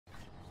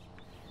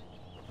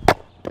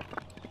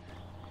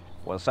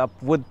What's up,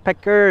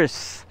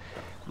 woodpeckers?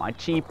 My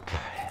cheap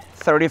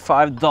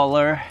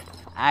 $35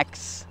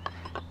 axe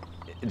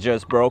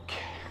just broke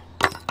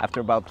after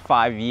about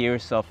 5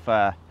 years of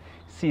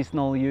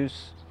seasonal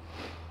use.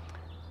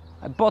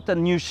 I bought a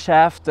new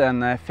shaft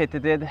and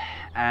fitted it,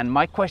 and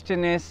my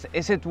question is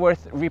it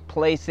worth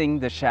replacing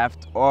the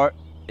shaft, or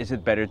is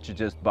it better to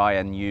just buy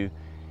a new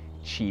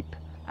cheap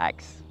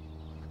axe?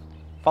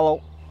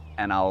 Follow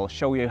and I'll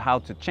show you how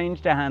to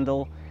change the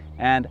handle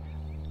and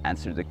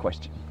answer the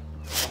question.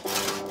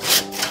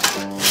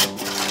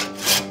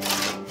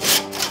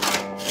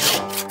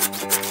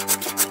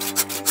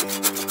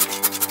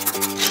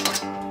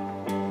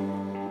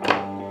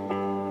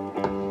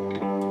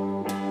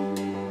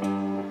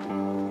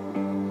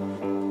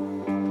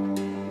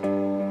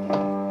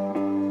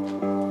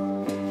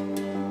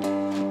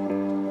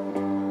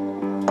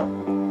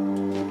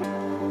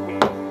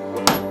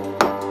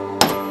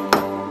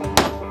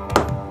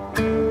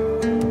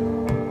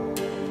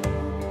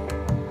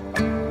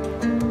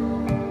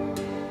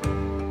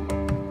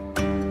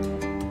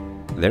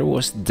 There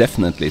was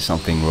definitely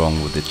something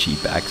wrong with the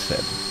cheap axe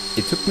head.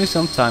 It took me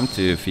some time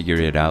to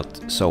figure it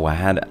out, so I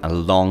had a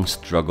long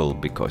struggle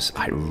because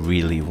I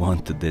really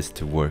wanted this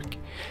to work.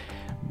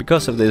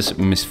 Because of this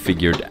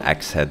misfigured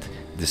axe head,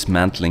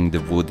 dismantling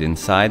the wood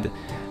inside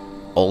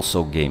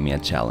also gave me a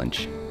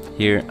challenge.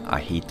 Here I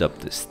heat up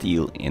the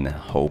steel in a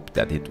hope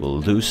that it will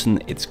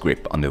loosen its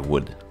grip on the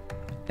wood.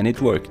 And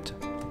it worked.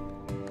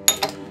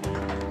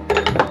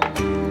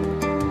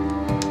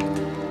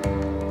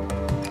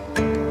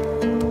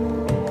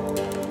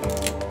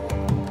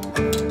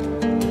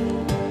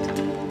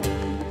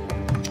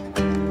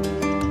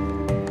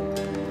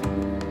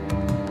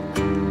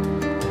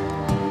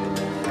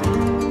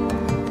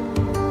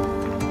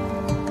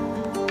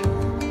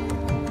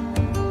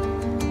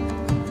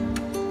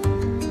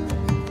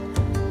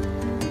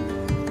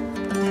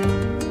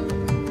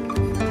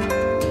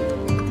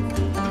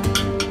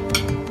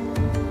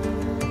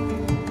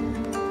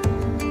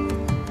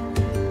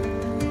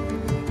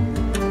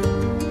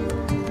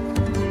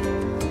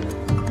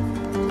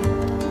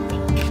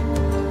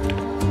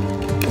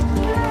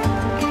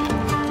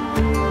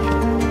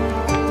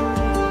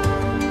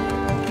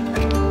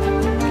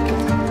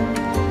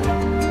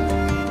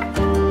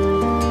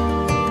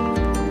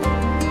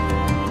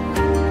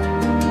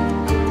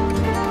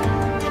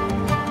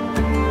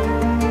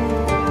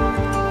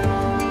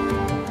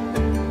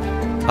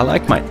 I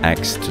like my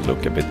axe to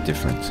look a bit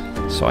different,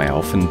 so I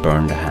often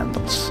burn the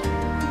handles.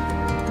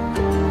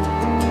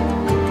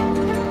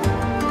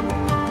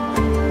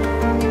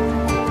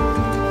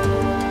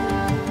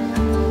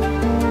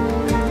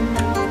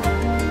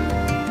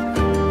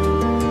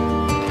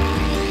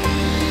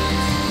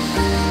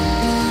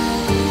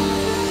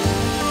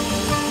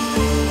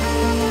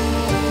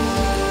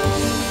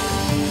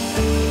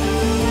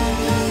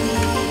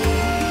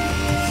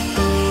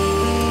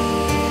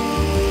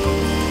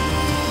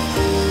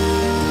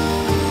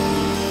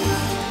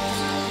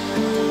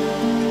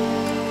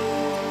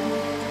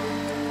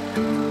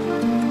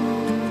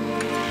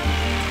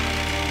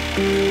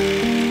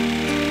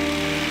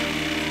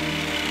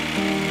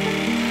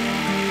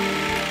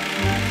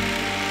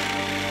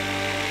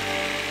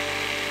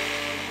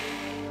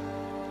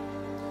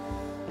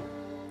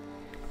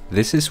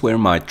 This is where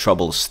my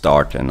troubles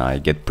start, and I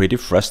get pretty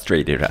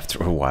frustrated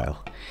after a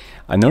while.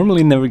 I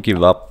normally never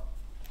give up,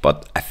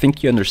 but I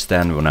think you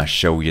understand when I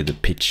show you the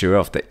picture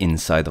of the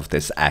inside of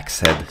this axe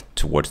head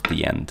towards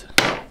the end.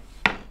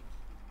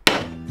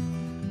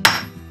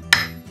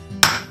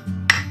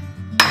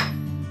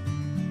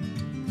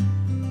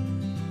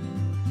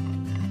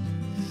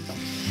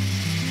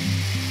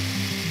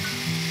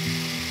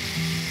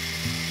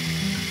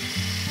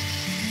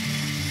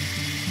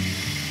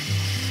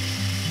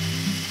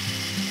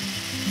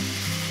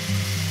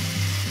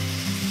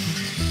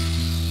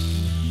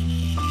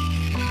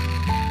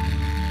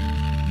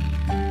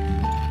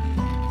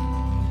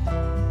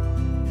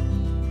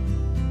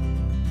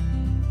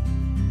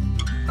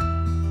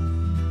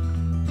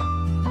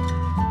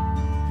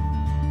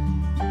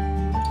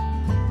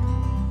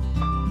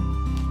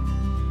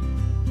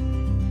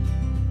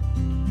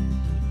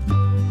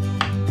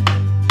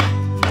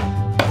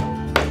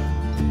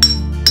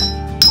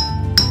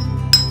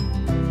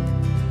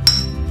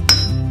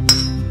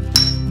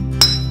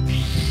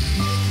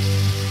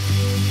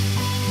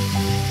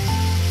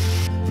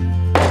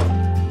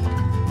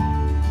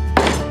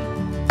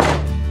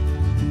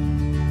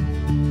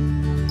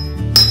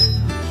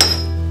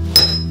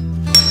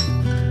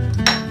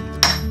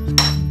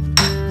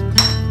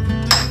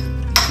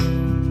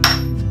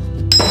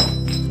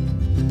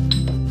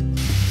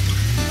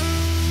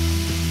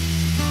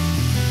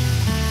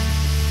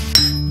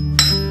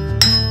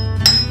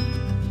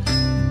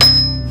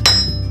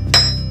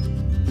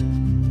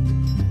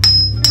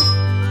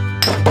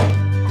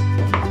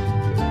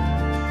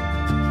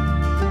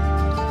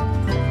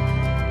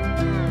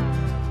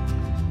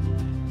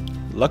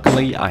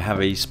 Luckily, I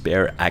have a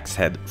spare axe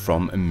head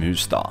from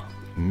Mustad.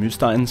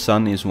 Mustad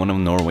Son is one of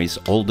Norway's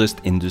oldest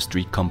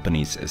industry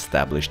companies,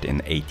 established in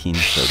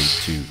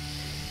 1832.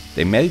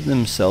 They made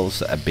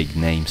themselves a big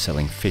name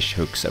selling fish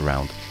hooks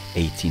around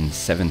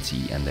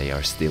 1870, and they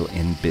are still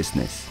in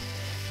business.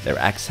 Their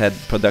axehead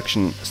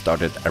production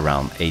started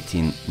around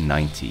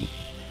 1890.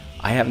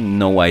 I have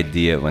no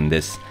idea when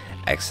this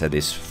axehead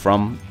is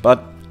from,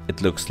 but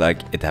it looks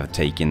like it have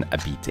taken a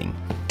beating.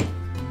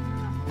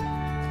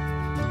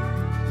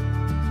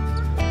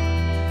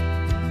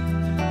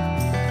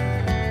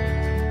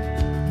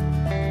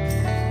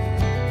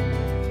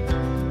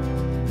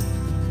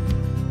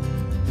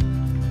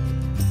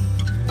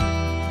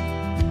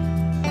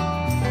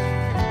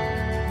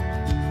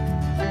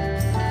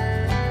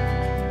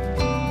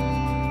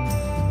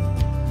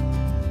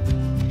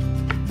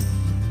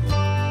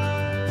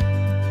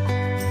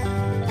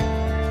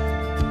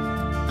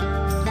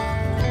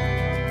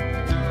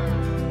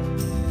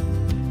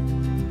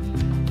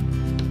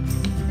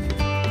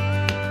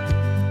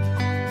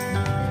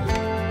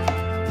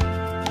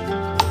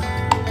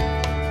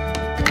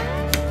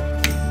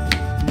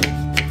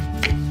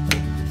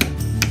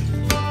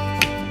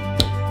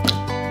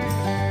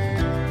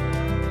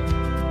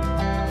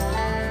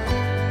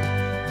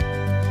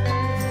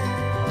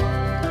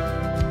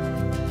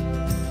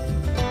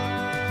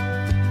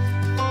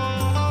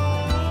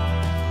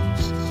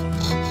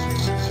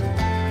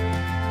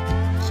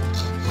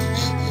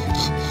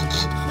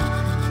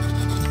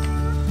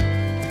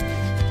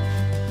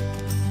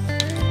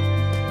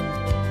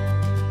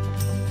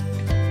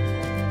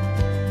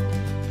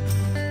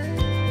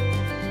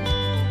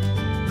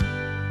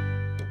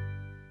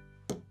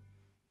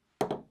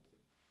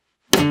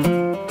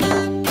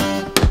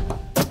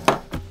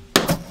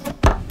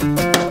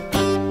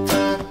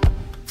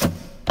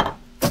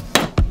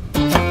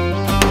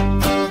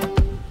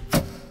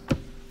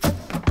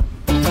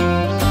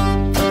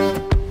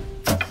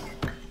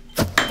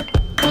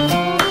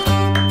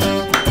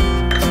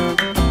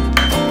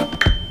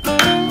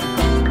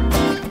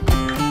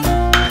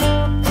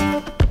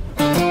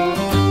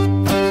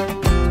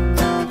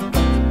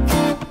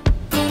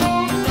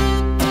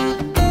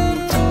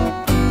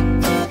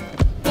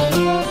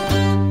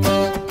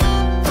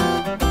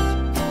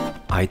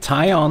 I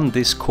tie on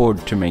this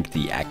cord to make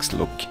the axe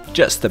look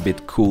just a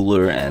bit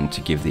cooler and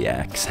to give the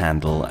axe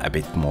handle a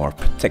bit more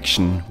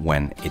protection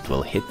when it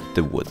will hit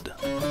the wood.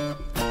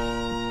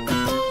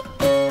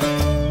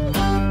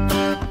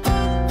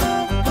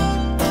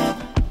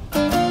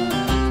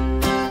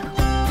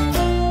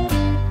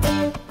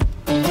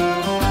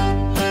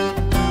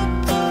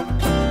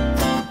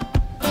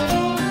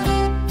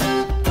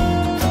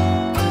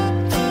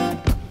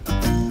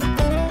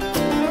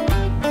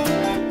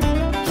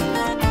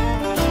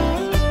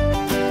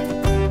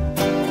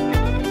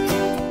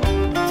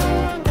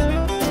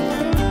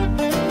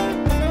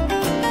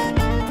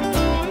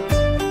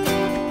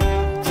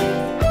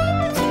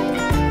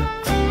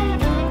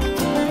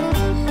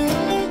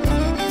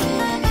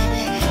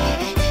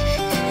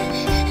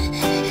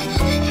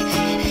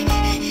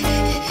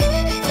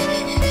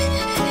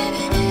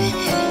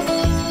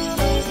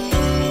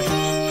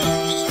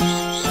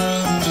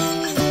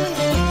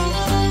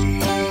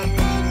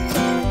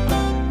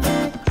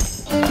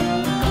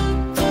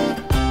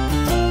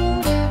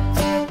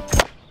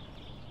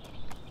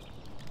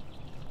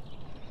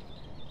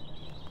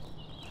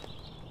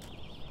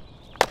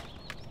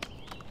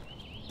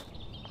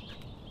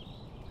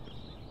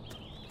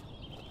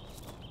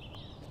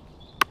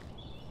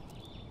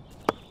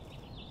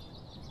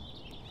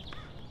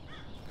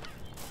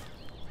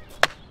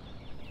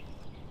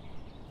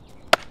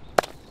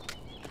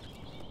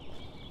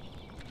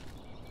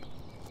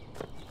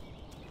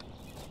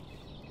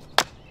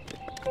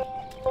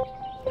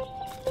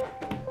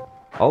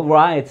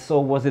 Alright, so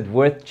was it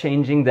worth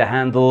changing the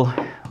handle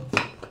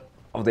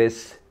of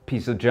this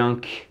piece of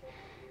junk?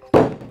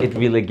 It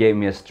really gave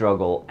me a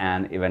struggle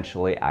and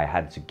eventually I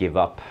had to give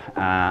up.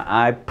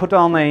 I put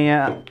on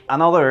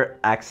another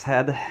axe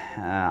head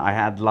I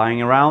had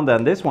lying around,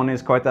 and this one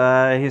is quite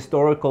a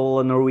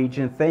historical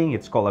Norwegian thing.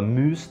 It's called a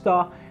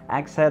Mustad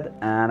axe head,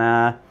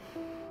 and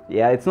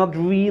yeah, it's not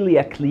really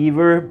a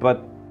cleaver,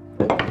 but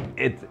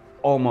it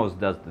almost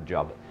does the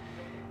job.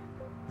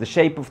 The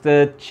shape of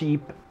the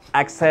cheap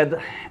axe head,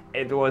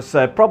 it was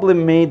probably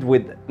made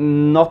with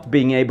not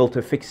being able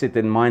to fix it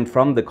in mind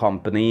from the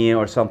company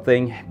or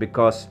something,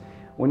 because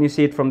when you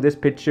see it from this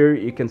picture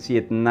you can see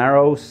it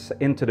narrows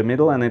into the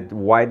middle and it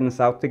widens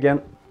out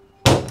again,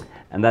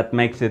 and that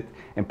makes it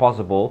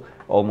impossible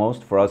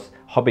almost for us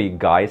hobby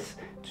guys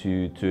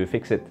to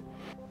fix it.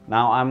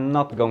 Now, I'm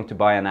not going to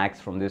buy an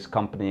axe from this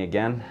company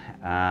again,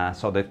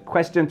 so the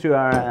question to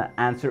our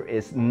answer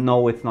is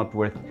no, it's not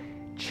worth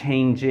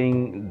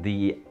changing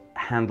the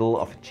handle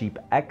of a cheap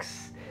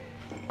axe.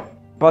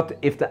 But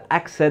if the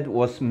axe head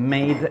was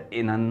made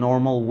in a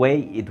normal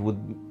way, it would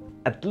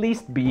at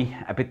least be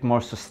a bit more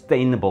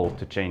sustainable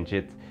to change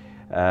it.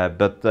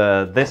 But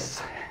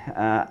this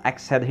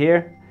axe head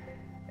here,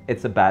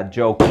 it's a bad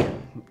joke.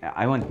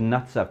 I went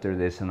nuts after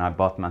this and I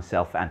bought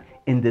myself an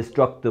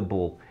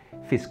indestructible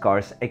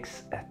Fiskars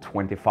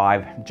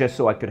X25 just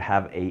so I could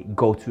have a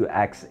go-to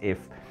axe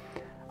if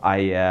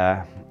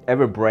I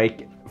ever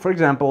break for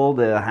example,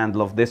 the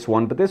handle of this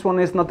one, but this one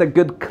is not a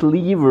good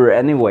cleaver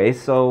anyway,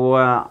 so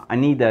I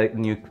need a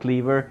new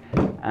cleaver,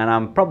 and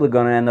I'm probably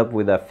gonna end up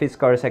with a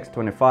Fiskars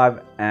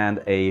X25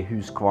 and a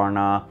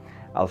Husqvarna.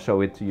 I'll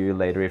show it to you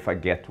later if I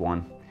get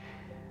one.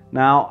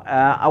 Now,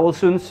 I will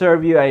soon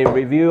serve you a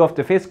review of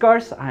the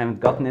Fiskars. I haven't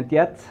gotten it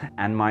yet,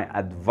 and my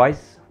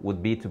advice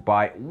would be to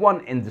buy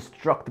one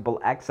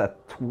indestructible axe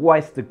at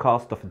twice the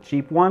cost of a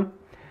cheap one.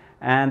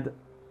 And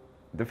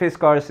the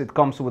Fiskars, it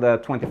comes with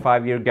a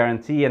 25-year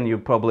guarantee, and you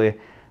probably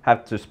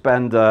have to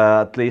spend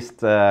at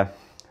least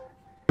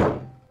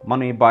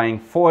money buying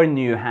 4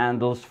 new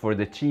handles for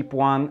the cheap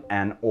one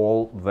and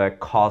all the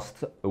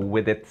cost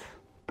with it.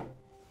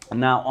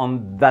 Now,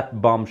 on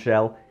that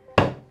bombshell,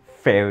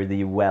 fare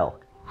thee well.